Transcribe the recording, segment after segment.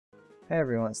Hey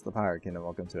everyone, it's the Pyro and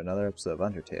welcome to another episode of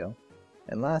Undertale.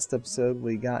 In last episode,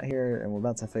 we got here and we're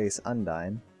about to face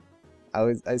Undyne.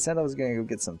 I said I was gonna go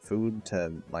get some food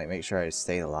to make sure I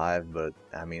stay alive, but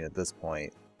I mean at this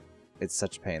point, it's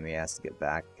such a pain in the ass to get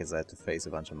back because I have to face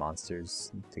a bunch of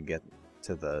monsters to get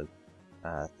to the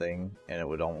thing, and it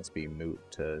would almost be moot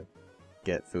to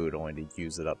get food only to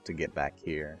use it up to get back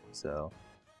here. So,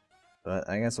 but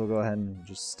I guess we'll go ahead and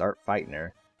just start fighting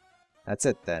her. That's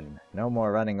it then. No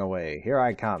more running away. Here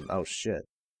I come. Oh shit.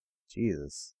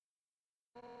 Jesus.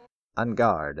 On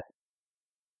guard.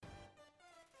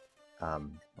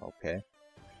 Okay.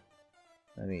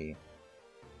 Let me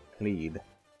plead.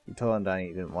 You told Undyne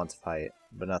you didn't want to fight,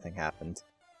 but nothing happened.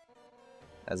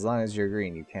 As long as you're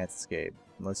green, you can't escape.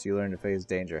 Unless you learn to face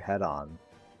danger head on,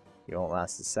 you won't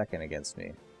last a second against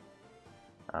me.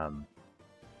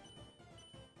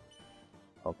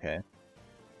 Okay.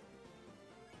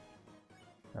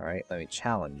 Alright, let me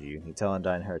challenge you. You tell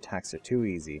Undyne her attacks are too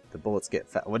easy. The bullets get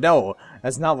fat. Well, no!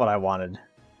 That's not what I wanted.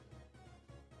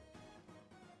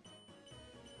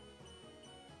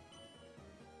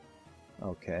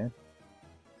 Okay.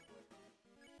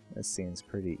 This seems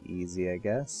pretty easy, I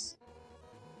guess.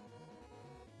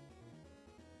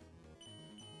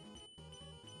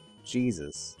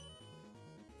 Jesus.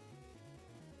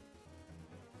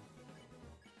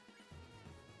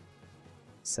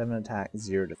 Seven attack,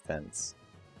 0 defense.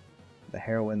 The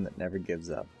heroine that never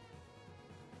gives up.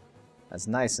 That's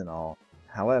nice and all.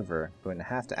 However, I'm going to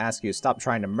have to ask you to stop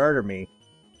trying to murder me.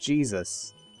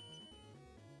 Jesus.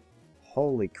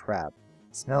 Holy crap.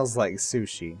 Smells like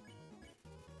sushi.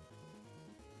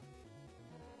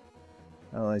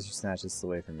 Unless you snatch this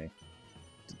away from me.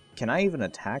 Can I even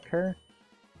attack her?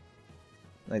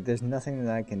 There's nothing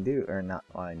that I can do. Or not,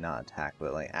 well, not attack,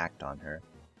 but act on her.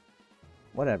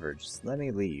 Whatever, just let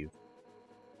me leave.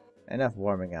 Enough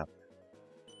warming up.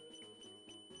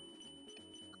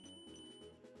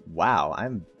 Wow,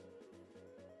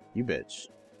 you bitch.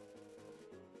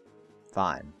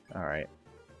 Fine. Alright.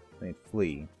 Let me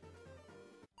flee.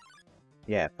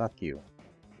 Yeah, fuck you.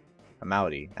 I'm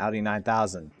outie. Outie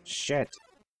 9000. Shit!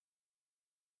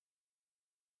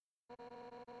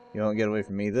 You won't get away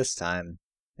from me this time.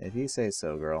 If you say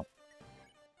so, girl.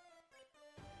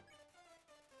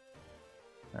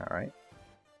 Alright.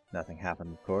 Nothing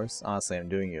happened, of course. Honestly, I'm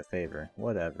doing you a favor.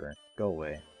 Whatever. Go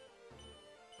away.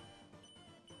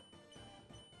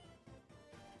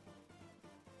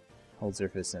 Holds her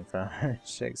fist in front of her,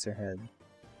 shakes her head.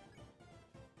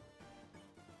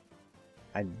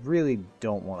 I really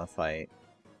don't want to fight.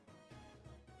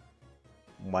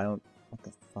 Why don't... What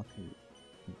the fuck are you...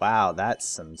 Wow, that's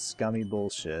some scummy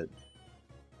bullshit.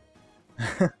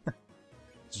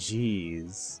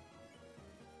 Jeez.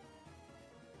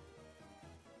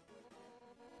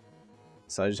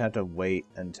 So I just have to wait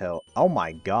until... Oh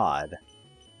my god!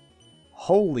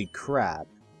 Holy crap!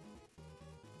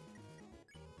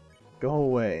 Go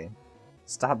away.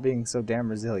 Stop being so damn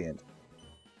resilient.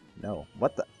 No.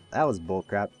 What the... That was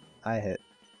bullcrap. I hit.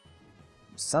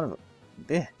 Son of a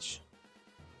bitch.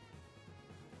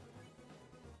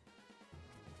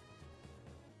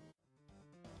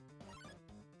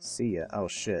 See ya. Oh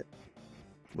shit.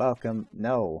 Welcome.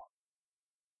 No.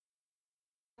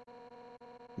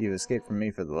 You escaped from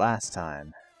me for the last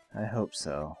time. I hope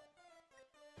so.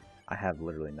 I have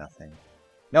literally nothing.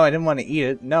 No, I didn't want to eat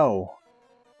it. No!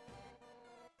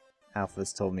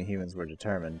 Alphas told me humans were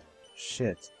determined.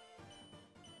 Shit.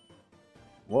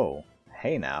 Whoa.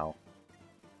 Hey now.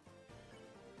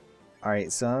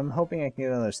 Alright, so I'm hoping I can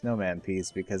get another snowman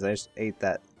piece because I just ate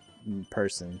that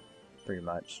person, pretty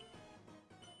much.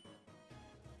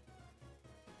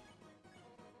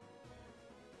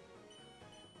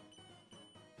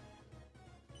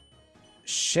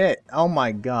 Shit! Oh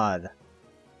my god.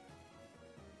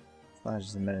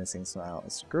 Flashes a menacing smile.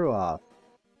 Screw off.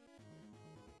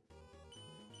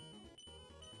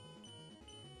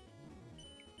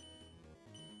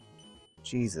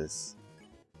 Jesus.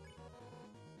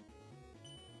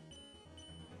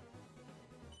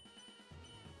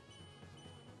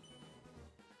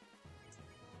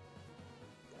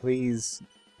 Please.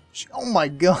 Oh my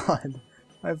god!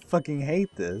 I fucking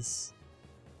hate this.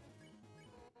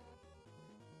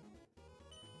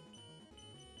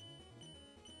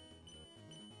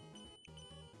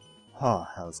 Oh,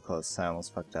 that was close. I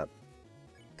almost fucked up.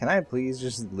 Can I please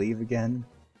just leave again?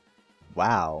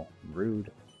 Wow. Rude.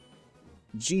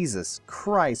 Jesus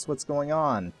Christ, what's going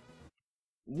on?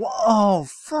 Whoa,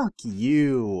 fuck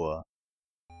you!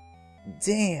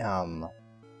 Damn!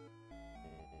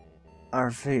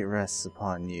 Our fate rests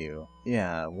upon you.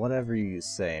 Yeah, whatever you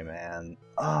say, man.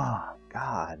 Oh,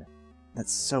 God.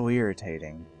 That's so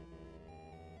irritating.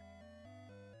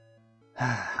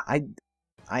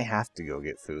 I have to go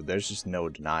get food. There's just no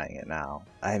denying it now.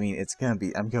 I mean, it's gonna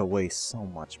be... I'm gonna waste so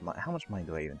much money. How much money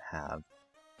do I even have?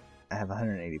 I have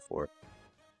 184.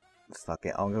 Fuck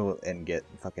it. I'll go and get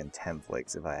fucking 10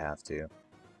 flakes if I have to.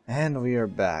 And we are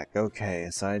back. Okay,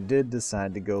 so I did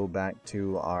decide to go back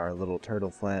to our little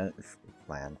turtle friend,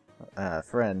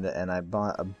 and I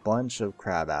bought a bunch of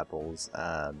crab apples.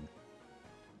 Let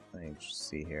me just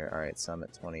see here. Alright, so I'm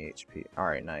at 20 HP.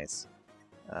 Alright, nice.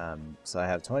 So I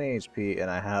have 20 HP,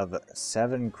 and I have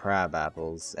 7 crab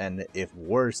apples, and if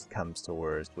worst comes to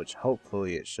worst, which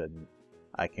hopefully it shouldn't,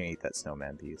 I can eat that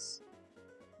snowman piece.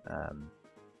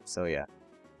 So yeah.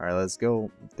 Alright, let's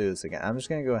go through this again. I'm just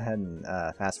going to go ahead and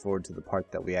fast forward to the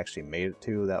part that we actually made it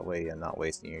to, that way I'm not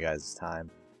wasting your guys'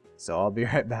 time. So I'll be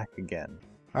right back again.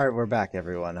 Alright, we're back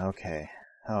everyone. Okay.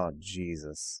 Oh,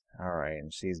 Jesus. Alright,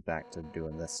 and she's back to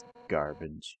doing this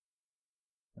garbage.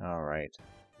 Alright.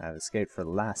 I've escaped for the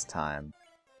last time.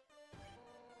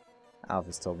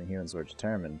 Alphys told me humans were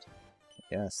determined.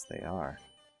 Yes, they are.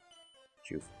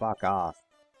 But you fuck off.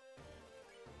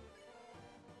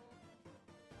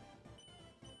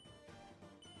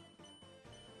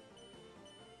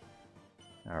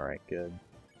 Alright, good.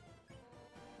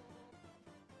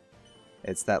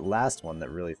 It's that last one that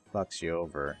really fucks you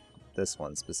over. This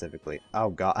one specifically.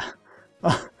 Oh god.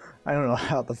 I don't know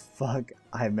how the fuck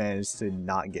I managed to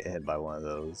not get hit by one of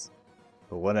those.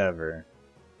 But whatever.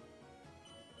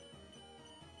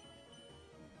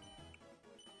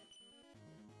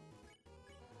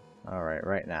 Alright,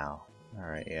 right now.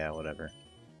 Alright, yeah, whatever.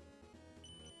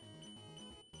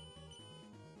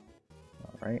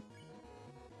 Alright.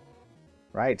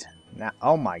 Right. Now,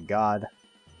 oh my god.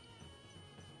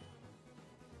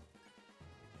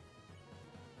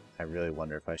 I really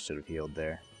wonder if I should have healed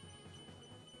there.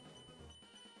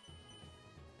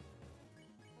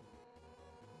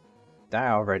 Die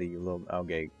already, you little...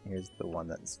 Okay, here's the one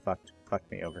that's fucked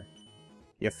me over.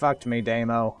 You fucked me,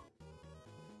 Damo!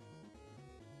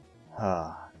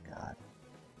 Oh, God.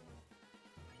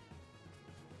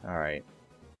 Alright.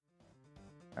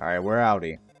 Alright, we're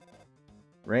outie.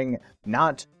 Ring...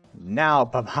 Not now,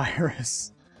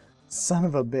 Papyrus! Son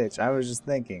of a bitch, I was just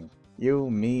thinking. You,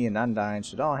 me, and Undyne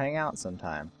should all hang out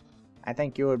sometime. I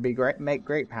think you would be make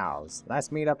great pals.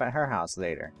 Let's meet up at her house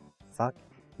later. Fuck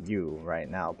you right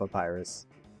now, Papyrus.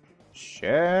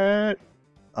 Shit!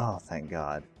 Oh, thank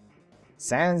God.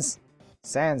 Sans!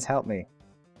 Sans, help me.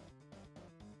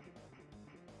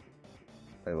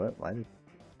 Wait, what? Why did...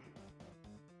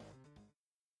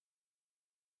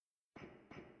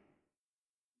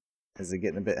 Is it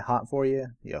getting a bit hot for you?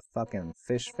 You fucking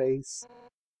fish face?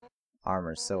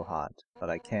 Armor's so hot, but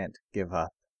I can't give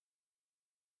up.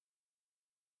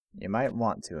 You might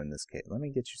want to in this case. Let me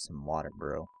get you some water,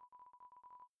 bro.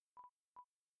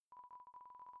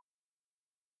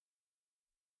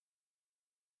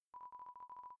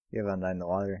 You have Undyne the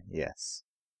water? Yes.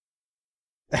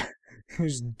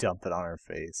 Just dump it on her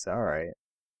face. Alright.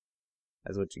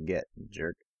 That's what you get, you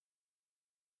jerk.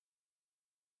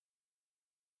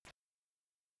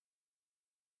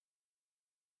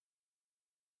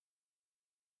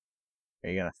 Are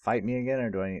you gonna fight me again,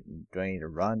 or do I need to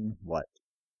run? What?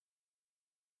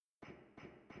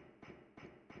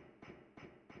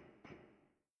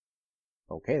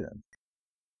 Okay then.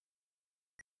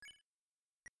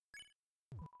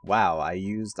 Wow, I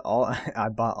used all I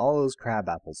bought all those crab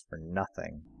apples for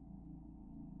nothing.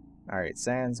 Alright,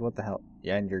 Sans, what the hell?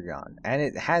 Yeah, and you're gone. And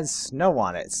it has snow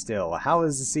on it still. How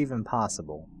is this even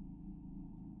possible?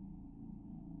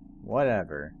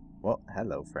 Whatever. Well,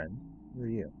 hello, friend. Who are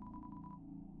you?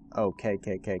 Oh, K.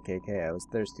 I was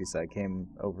thirsty, so I came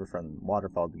over from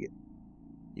Waterfall to get...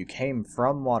 You came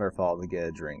from Waterfall to get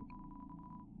a drink.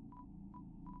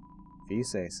 If you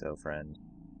say so, friend.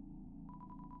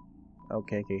 Oh,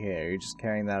 K. Are you just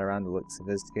carrying that around to look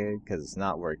sophisticated? Because it's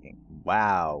not working.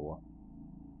 Wow.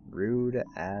 Rude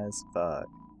as fuck.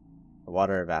 The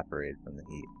water evaporated from the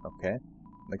heat. Okay.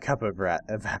 The cup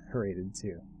evaporated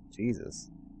too.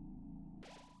 Jesus.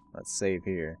 Let's save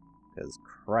here. Because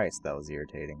Christ, that was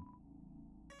irritating.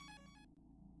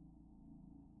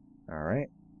 Alright.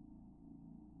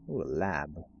 Ooh, a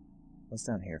lab. What's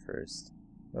down here first?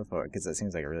 Go for it, because that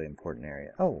seems like a really important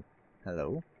area. Oh,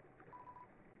 hello.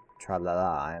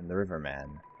 Tra-la-la, I am the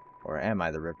riverman. Or am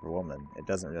I the river woman? It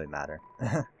doesn't really matter.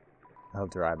 I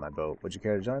hope to ride my boat. Would you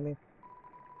care to join me?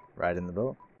 Ride in the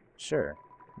boat? Sure.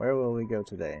 Where will we go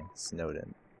today?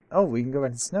 Snowden. Oh, we can go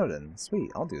back to Snowden.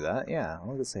 Sweet, I'll do that. Yeah,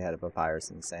 I'll go say hi to Papyrus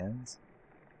and Sans.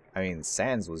 I mean,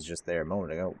 Sans was just there a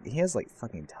moment ago. He has, like,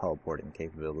 fucking teleporting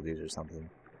capabilities or something.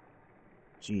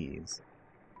 Jeez.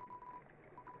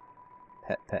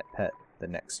 Pet. The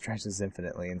neck stretches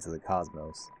infinitely into the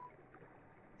cosmos.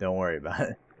 Don't worry about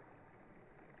it.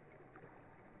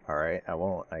 Alright, I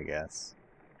won't, I guess.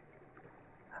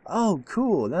 Oh,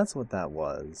 cool! That's what that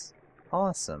was.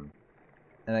 Awesome.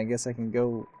 And I guess I can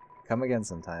go... come again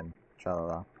sometime.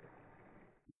 Tra-la-la.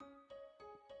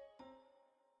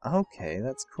 Okay,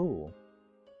 that's cool.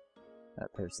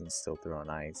 That person's still throwing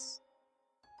ice.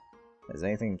 Has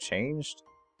anything changed?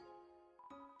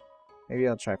 Maybe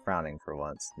I'll try frowning for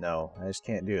once. No, I just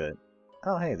can't do it.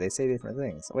 Oh, hey, they say different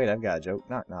things. Wait, I've got a joke.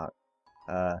 Knock, knock.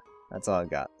 That's all I've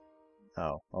got.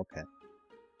 Oh, okay.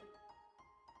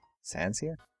 Sans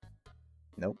here?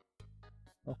 Nope.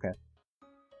 Okay.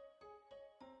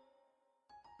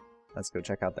 Let's go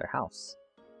check out their house.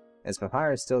 Is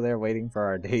Papyrus still there waiting for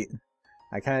our date?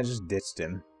 I kinda just ditched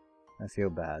him. I feel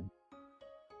bad.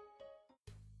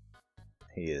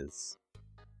 He is.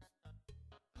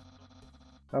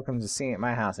 Welcome to seeing at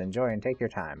my house. Enjoy and take your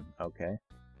time. Okay.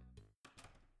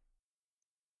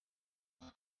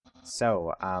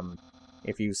 So,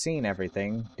 if you've seen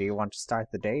everything, do you want to start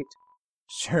the date?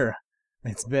 Sure.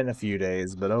 It's been a few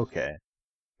days, but okay.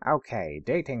 Okay,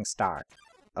 dating start.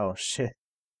 Oh shit.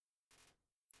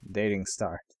 Dating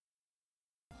start.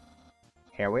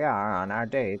 Here we are on our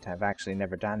date. I've actually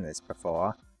never done this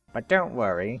before. But don't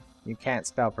worry, you can't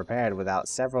spell prepared without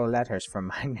several letters from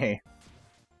my name.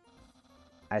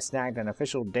 I snagged an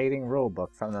official dating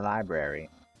rulebook from the library.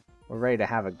 We're ready to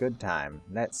have a good time.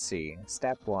 Let's see.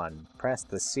 Step 1. Press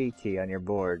the C key on your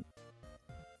board.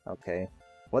 Okay.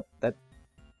 What the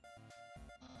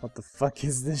fuck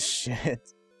is this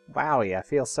shit? Wowie, I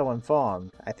feel so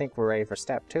informed. I think we're ready for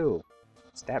step 2.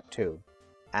 Step 2.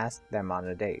 Ask them on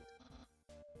a date.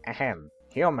 Ahem.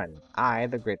 Human. I,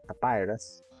 the great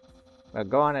Papyrus, will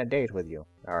go on a date with you.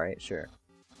 Alright, sure.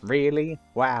 Really?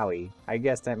 Wowie. I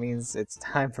guess that means it's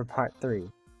time for part 3.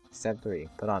 Step 3.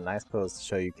 Put on nice clothes to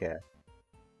show you care.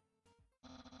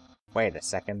 Wait a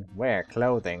second. Wear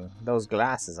clothing. Those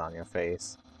glasses on your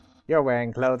face. You're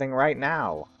wearing clothing right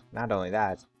now. Not only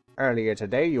that, earlier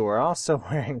today you were also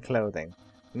wearing clothing.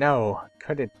 No,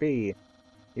 could it be?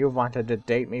 You wanted to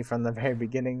date me from the very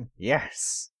beginning?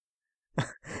 Yes!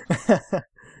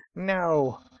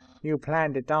 No! You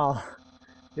planned it all.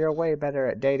 You're way better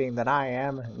at dating than I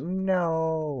am.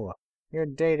 No! Your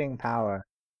dating power.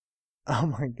 Oh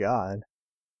my god.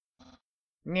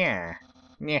 Nyeh.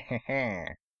 Nyeh.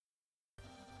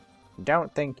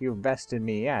 Don't think you've bested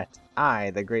me yet.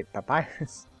 I, the great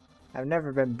Papyrus, have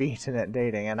never been beaten at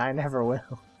dating, and I never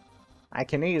will. I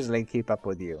can easily keep up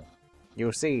with you.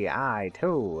 You see, I,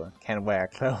 too, can wear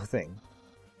clothing.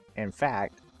 In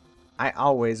fact, I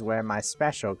always wear my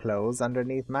special clothes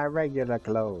underneath my regular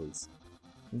clothes,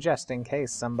 just in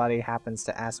case somebody happens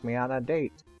to ask me on a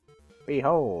date.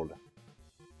 Behold.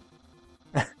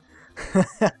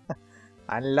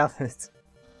 I love it.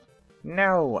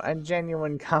 No, a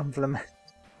genuine compliment.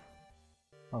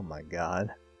 Oh my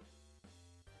god.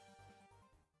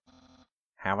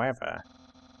 However,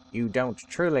 you don't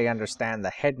truly understand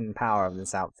the hidden power of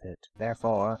this outfit.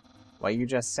 Therefore, what you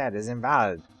just said is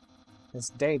invalid. This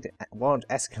date won't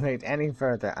escalate any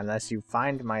further unless you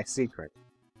find my secret.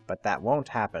 But that won't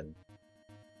happen.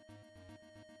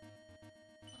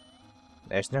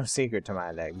 There's no secret to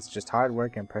my legs, just hard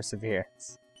work and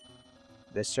perseverance.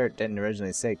 This shirt didn't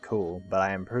originally say cool, but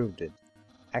I improved it.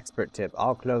 Expert tip,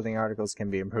 all clothing articles can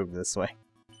be improved this way.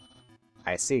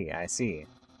 I see, I see.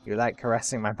 You like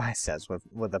caressing my biceps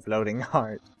with a floating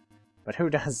heart. But who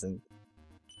doesn't?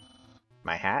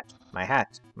 My hat? My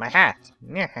hat! My hat!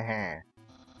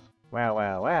 Well,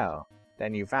 well, well.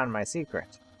 Then you found my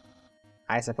secret.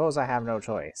 I suppose I have no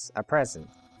choice. A present.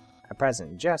 A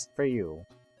present just for you.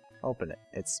 Open it.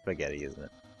 It's spaghetti, isn't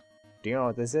it? Do you know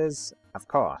what this is? Of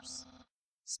course.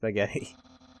 Spaghetti.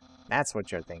 That's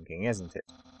what you're thinking, isn't it?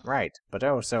 Right, but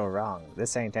oh so wrong.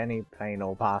 This ain't any plain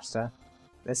old pasta.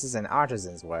 This is an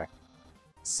artisan's work.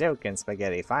 Silken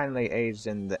spaghetti finely aged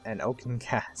in an oaken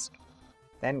cask.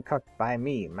 Then cooked by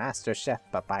me, Master Chef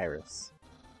Papyrus.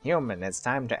 Human, it's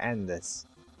time to end this.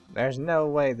 There's no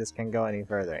way this can go any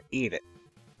further. Eat it.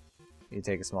 You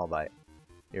take a small bite.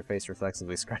 Your face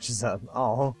reflexively scrunches up.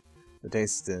 Oh, the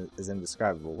taste is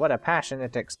indescribable. What a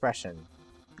passionate expression.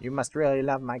 You must really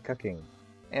love my cooking.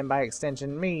 And by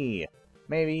extension, me.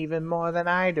 Maybe even more than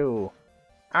I do.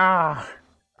 Ah!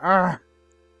 Ah!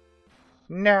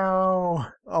 No!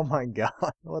 Oh my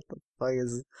god, what the fuck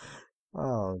is...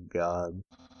 Oh god.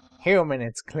 Human,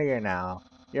 it's clear now.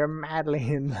 You're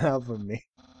madly in love with me.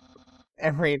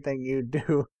 Everything you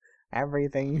do,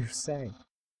 everything you say.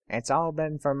 It's all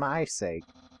been for my sake.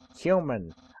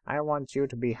 Human, I want you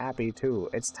to be happy too.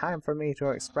 It's time for me to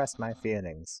express my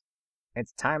feelings.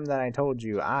 It's time that I told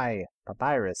you,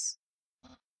 Papyrus.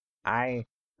 I,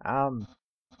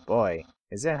 boy,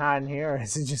 is it hot in here or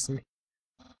is it just me?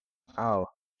 Oh,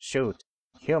 shoot.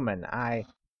 Human,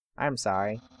 I'm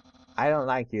sorry. I don't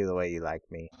like you the way you like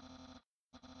me.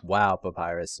 Wow,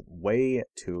 Papyrus, way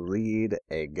to lead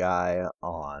a guy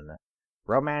on.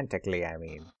 Romantically, I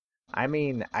mean.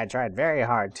 I tried very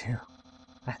hard to.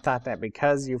 I thought that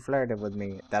because you flirted with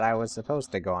me, that I was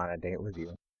supposed to go on a date with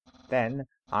you. Then,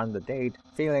 on the date,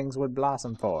 feelings would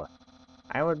blossom forth.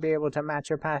 I would be able to match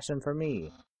your passion for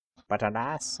me. But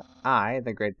alas, I,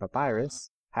 the great Papyrus,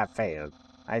 have failed.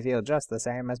 I feel just the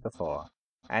same as before.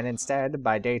 And instead,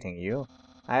 by dating you,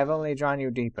 I have only drawn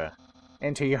you deeper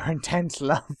into your intense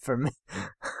love for me.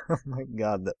 Oh my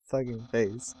god, that fucking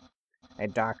face. A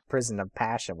dark prison of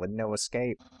passion with no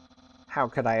escape. How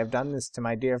could I have done this to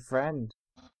my dear friend?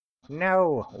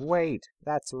 No, wait,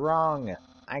 that's wrong.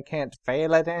 I can't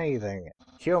fail at anything.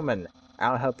 Human,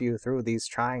 I'll help you through these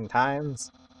trying times.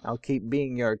 I'll keep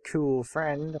being your cool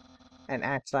friend, and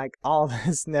act like all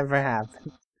this never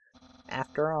happened.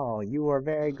 After all, you are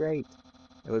very great.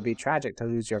 It would be tragic to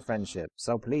lose your friendship,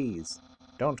 so please,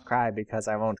 don't cry because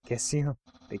I won't kiss you,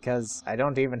 because I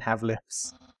don't even have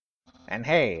lips. And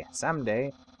hey,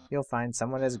 someday, you'll find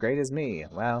someone as great as me.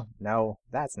 Well, no,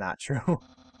 that's not true.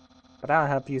 But I'll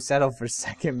help you settle for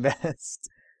second best.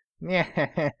 Yeah.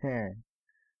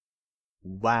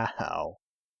 Wow.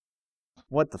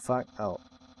 What the fuck?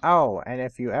 Oh, and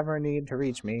if you ever need to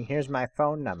reach me, here's my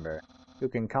phone number. You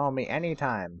can call me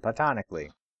anytime,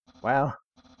 platonically. Well,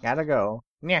 gotta go.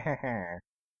 Yeah.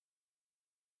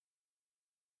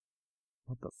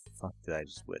 What the fuck did I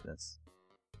just witness?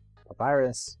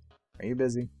 Papyrus, are you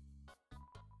busy?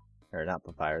 Or not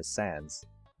Papyrus, Sans.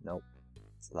 Nope.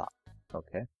 It's locked.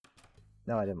 Okay.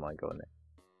 No, I didn't want to go in there.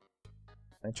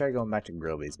 I try going back to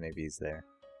Groby's, maybe he's there.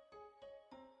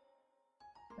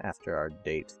 After our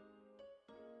date.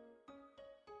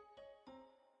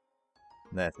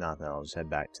 And then if not, then I'll just head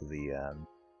back to the,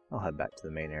 I'll head back to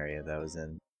the main area that I was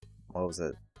in. What was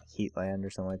it? Heatland or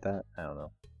something like that? I don't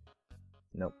know.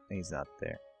 Nope, he's not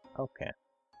there. Okay.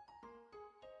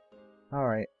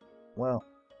 Alright. Well,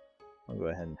 I'll go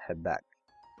ahead and head back.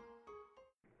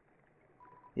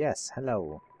 Yes,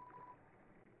 hello.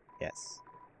 Yes.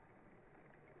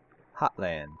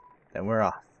 Hotland. Then we're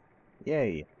off.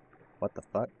 Yay. What the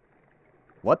fuck?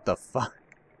 What the fuck?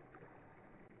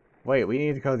 Wait, we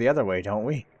need to go the other way, don't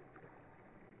we?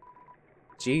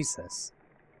 Jesus.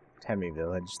 Temmie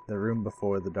Village, the room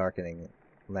before the darkening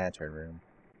lantern room.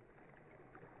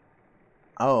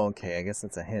 Oh, okay, I guess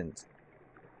that's a hint.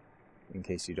 In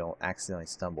case you don't accidentally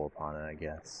stumble upon it, I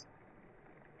guess.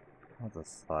 What the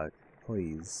fuck?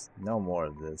 Please, no more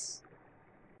of this.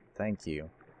 Thank you.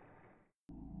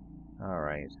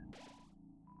 Alright.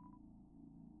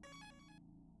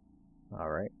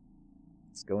 Alright.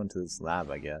 Let's go into this lab,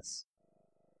 I guess.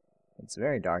 It's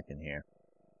very dark in here.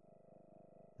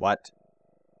 What?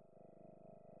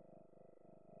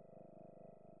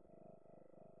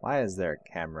 Why is there a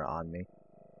camera on me?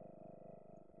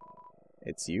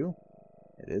 It's you?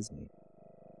 It is me.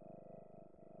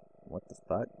 What the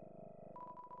fuck?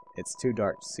 It's too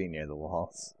dark to see near the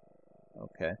walls.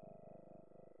 Okay.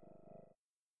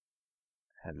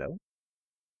 Hello?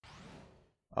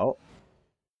 Oh.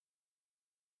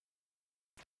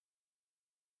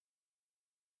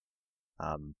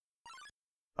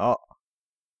 Oh.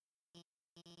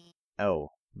 Oh,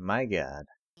 my god.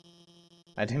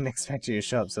 I didn't expect you to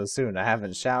show up so soon. I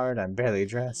haven't showered, I'm barely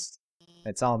dressed.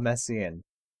 It's all messy and...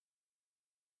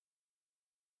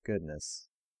 Goodness.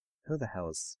 Who the hell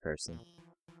is this person?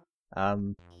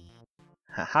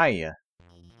 Hiya.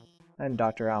 I'm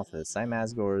Dr. Alphys. I'm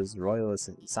Asgore's royalist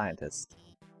scientist.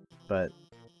 But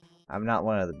I'm not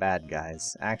one of the bad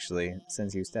guys. Actually,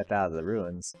 since you stepped out of the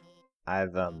ruins,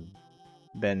 I've,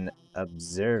 been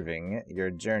observing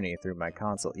your journey through my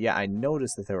console. Yeah, I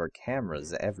noticed that there were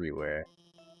cameras everywhere.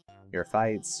 Your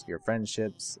fights, your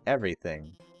friendships,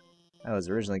 everything. I was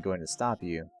originally going to stop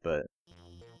you, but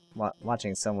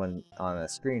watching someone on a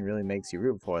screen really makes you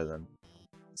root for them.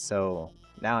 So,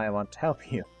 now I want to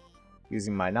help you.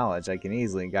 Using my knowledge, I can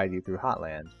easily guide you through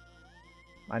Hotland.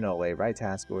 I know a way right to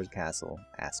Asgore's castle.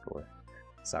 Asgore.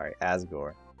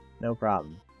 No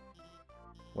problem.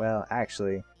 Well,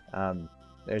 actually,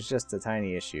 there's just a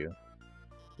tiny issue.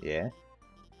 Yeah?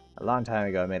 A long time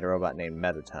ago I made a robot named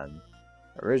Metaton.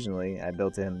 Originally, I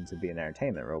built him to be an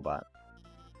entertainment robot.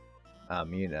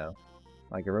 You know,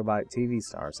 like a robotic TV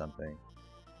star or something.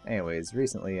 Anyways,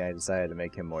 recently I decided to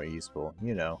make him more useful,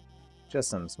 you know, just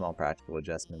some small practical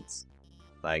adjustments.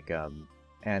 Like,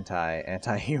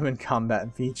 anti-human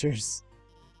combat features.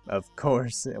 Of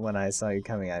course, when I saw you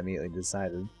coming, I immediately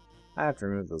decided I have to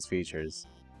remove those features.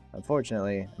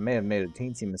 Unfortunately, I may have made a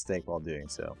teensy mistake while doing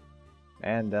so.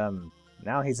 And,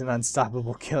 now he's an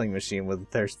unstoppable killing machine with a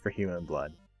thirst for human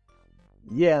blood.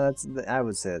 Yeah, I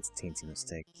would say that's a teensy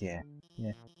mistake, yeah.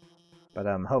 But,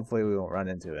 hopefully we won't run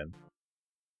into him.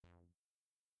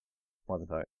 What the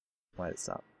fuck? Why did it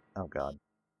stop? Oh god.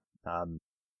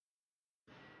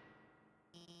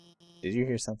 Did you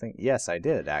hear something? Yes, I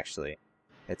did, actually.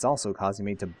 It's also causing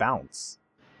me to bounce.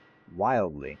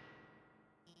 Wildly.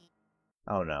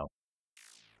 Oh no.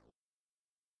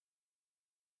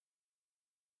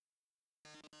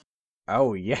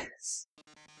 Oh yes!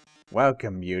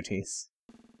 Welcome, beauties.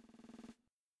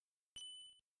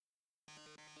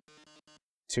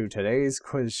 To today's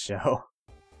quiz show.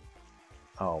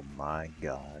 Oh my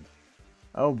god.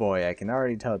 Oh boy, I can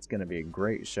already tell it's gonna be a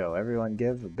great show. Everyone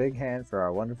give a big hand for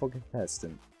our wonderful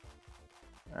contestant.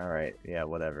 Alright, yeah,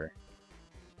 whatever.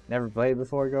 Never played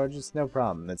before, gorgeous? No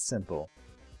problem, it's simple.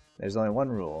 There's only one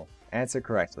rule. Answer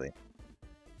correctly.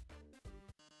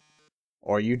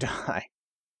 Or you die.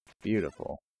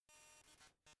 Beautiful.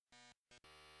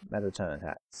 Metaton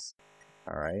attacks.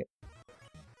 Alright.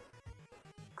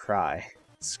 Cry.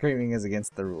 Screaming is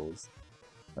against the rules.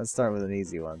 Let's start with an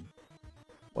easy one.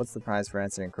 What's the prize for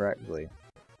answering correctly?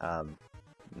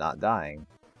 Not dying.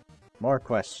 More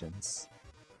questions.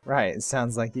 Right, it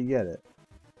sounds like you get it.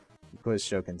 The quiz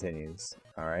show continues.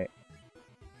 Alright.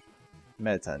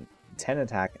 Metaton. 10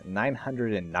 attack,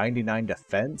 999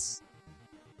 defense?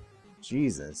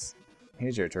 Jesus.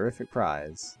 Here's your terrific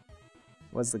prize.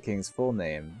 What's the king's full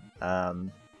name?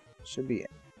 Should be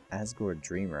Asgore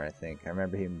Dreamer, I think. I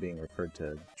remember him being referred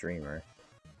to Dreamer.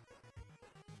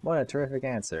 What a terrific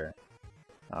answer.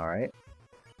 Alright.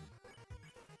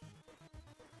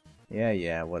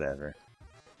 Yeah, whatever.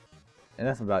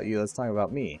 Enough about you, let's talk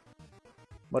about me.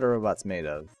 What are robots made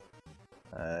of?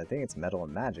 I think it's metal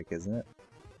and magic, isn't it?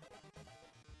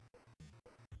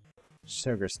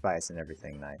 Sugar, spice, and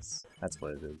everything nice. That's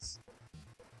what it is.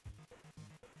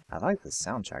 I like the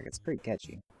soundtrack, it's pretty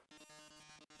catchy.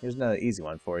 Here's another easy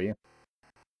one for you.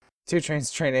 2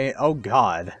 trains, train 8. Oh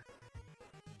god!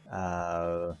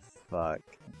 Fuck.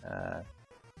 Let's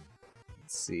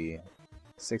see.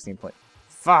 16 point.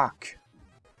 Fuck!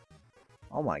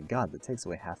 Oh my god, that takes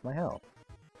away half my health.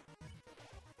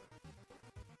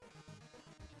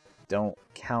 Don't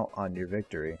count on your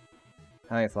victory.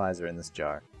 How many flies are in this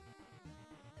jar?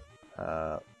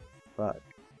 Fuck.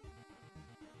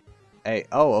 Hey,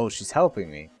 oh, she's helping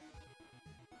me.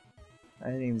 I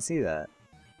didn't even see that.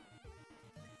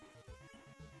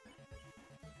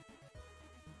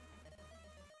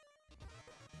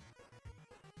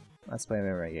 Let's play a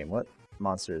memory game. What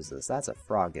monster is this? That's a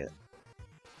frogget.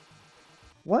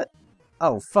 What?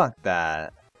 Oh, fuck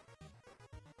that.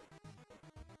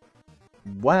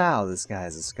 Wow, this guy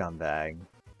is a scumbag.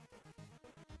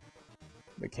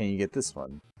 But can you get this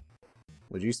one?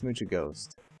 Would you smooch a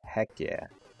ghost? Heck yeah.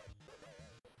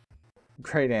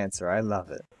 Great answer, I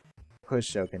love it. Quiz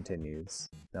show continues.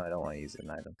 No, I don't want to use an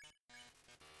item.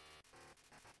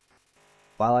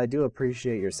 While I do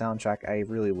appreciate your soundtrack, I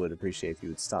really would appreciate if you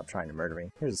would stop trying to murder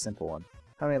me. Here's a simple one.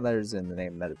 How many letters in the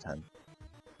name Metaton?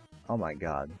 Oh my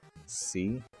god.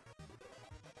 C?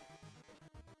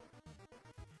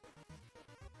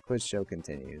 Quiz show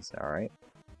continues, alright?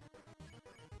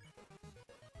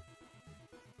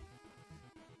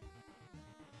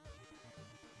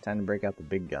 Time to break out the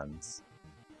big guns.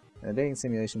 In a dating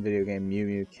simulation video game, Mew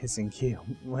Mew Kissing Q.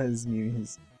 What is Mew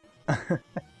Mew's?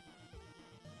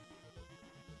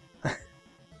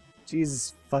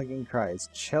 Jesus fucking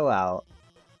Christ, chill out.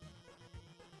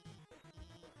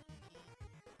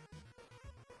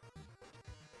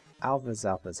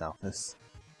 Alphas.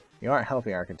 You aren't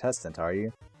helping our contestant, are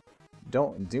you?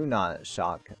 Do not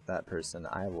shock that person.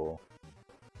 I will.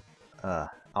 I'll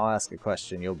ask a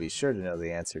question you'll be sure to know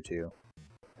the answer to.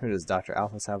 Who does Dr.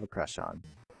 Alphas have a crush on?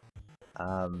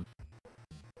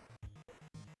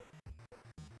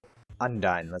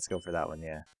 Undyne. Let's go for that one,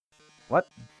 yeah. What?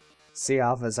 See,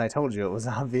 Alphas, I told you it was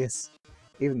obvious.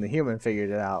 Even the human figured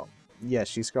it out. Yes,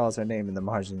 she scrawls her name in the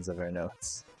margins of her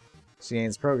notes. She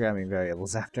names programming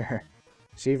variables after her.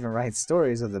 She even writes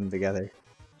stories of them together.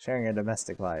 Sharing a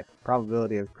domestic life.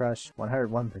 Probability of crush,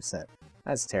 101%.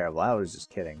 That's terrible, I was just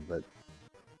kidding, but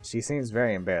she seems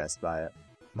very embarrassed by it.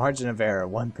 Margin of error,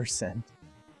 1%.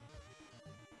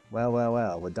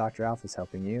 Well, with Dr. Alphas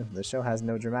helping you, the show has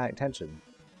no dramatic tension.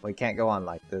 We can't go on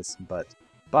like this, but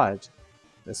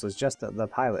this was just the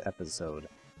pilot episode.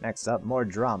 Next up, more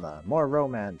drama, more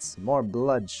romance, more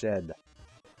bloodshed.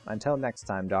 Until next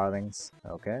time, darlings,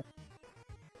 okay?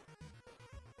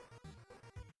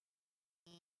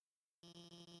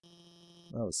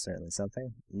 That was certainly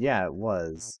something. Yeah, it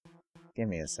was. Give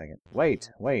me a second. Wait.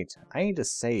 I need to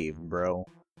save, bro.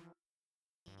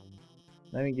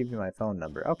 Let me give you my phone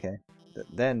number. Okay.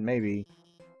 Then maybe,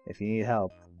 if you need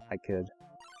help, I could...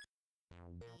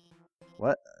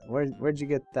 What? Where'd you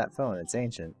get that phone? It's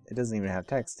ancient. It doesn't even have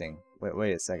texting.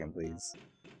 Wait a second, please.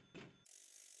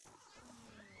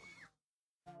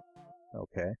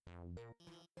 Okay.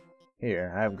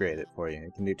 Here, I upgrade it for you.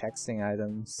 It can do texting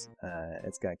items.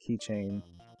 It's got a keychain.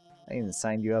 I even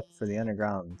signed you up for the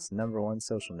Underground's #1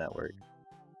 social network.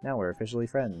 Now we're officially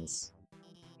friends.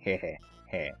 Heh.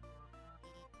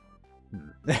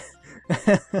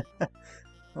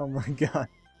 Oh my god.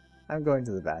 I'm going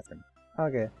to the bathroom.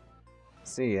 Okay.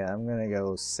 See ya. I'm gonna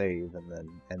go save and then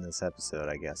end this episode,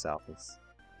 I guess, Alphys.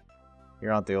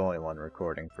 You're not the only one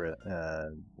recording for it.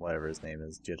 Whatever his name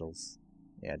is. Jiddles.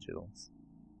 Yeah, Jiddles.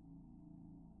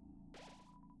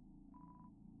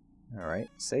 Alright,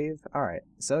 save. Alright,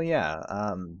 so yeah,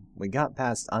 we got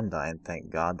past Undyne, thank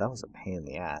God. That was a pain in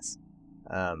the ass.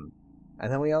 And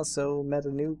then we also met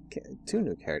two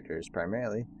new characters,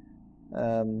 primarily.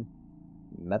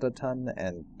 Metaton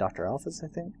and Dr. Alphys, I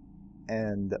think.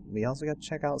 And we also got to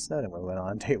check out Snowden when we went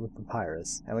on a date with the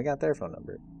Pyros, and we got their phone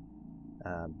number.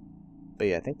 But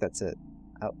yeah, I think that's it.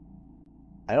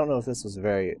 I don't know if this was a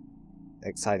very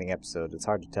exciting episode. It's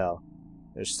hard to tell.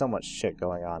 There's so much shit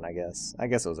going on, I guess. I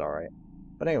guess it was alright.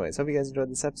 But anyways, hope you guys enjoyed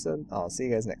this episode. I'll see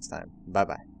you guys next time.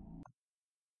 Bye-bye.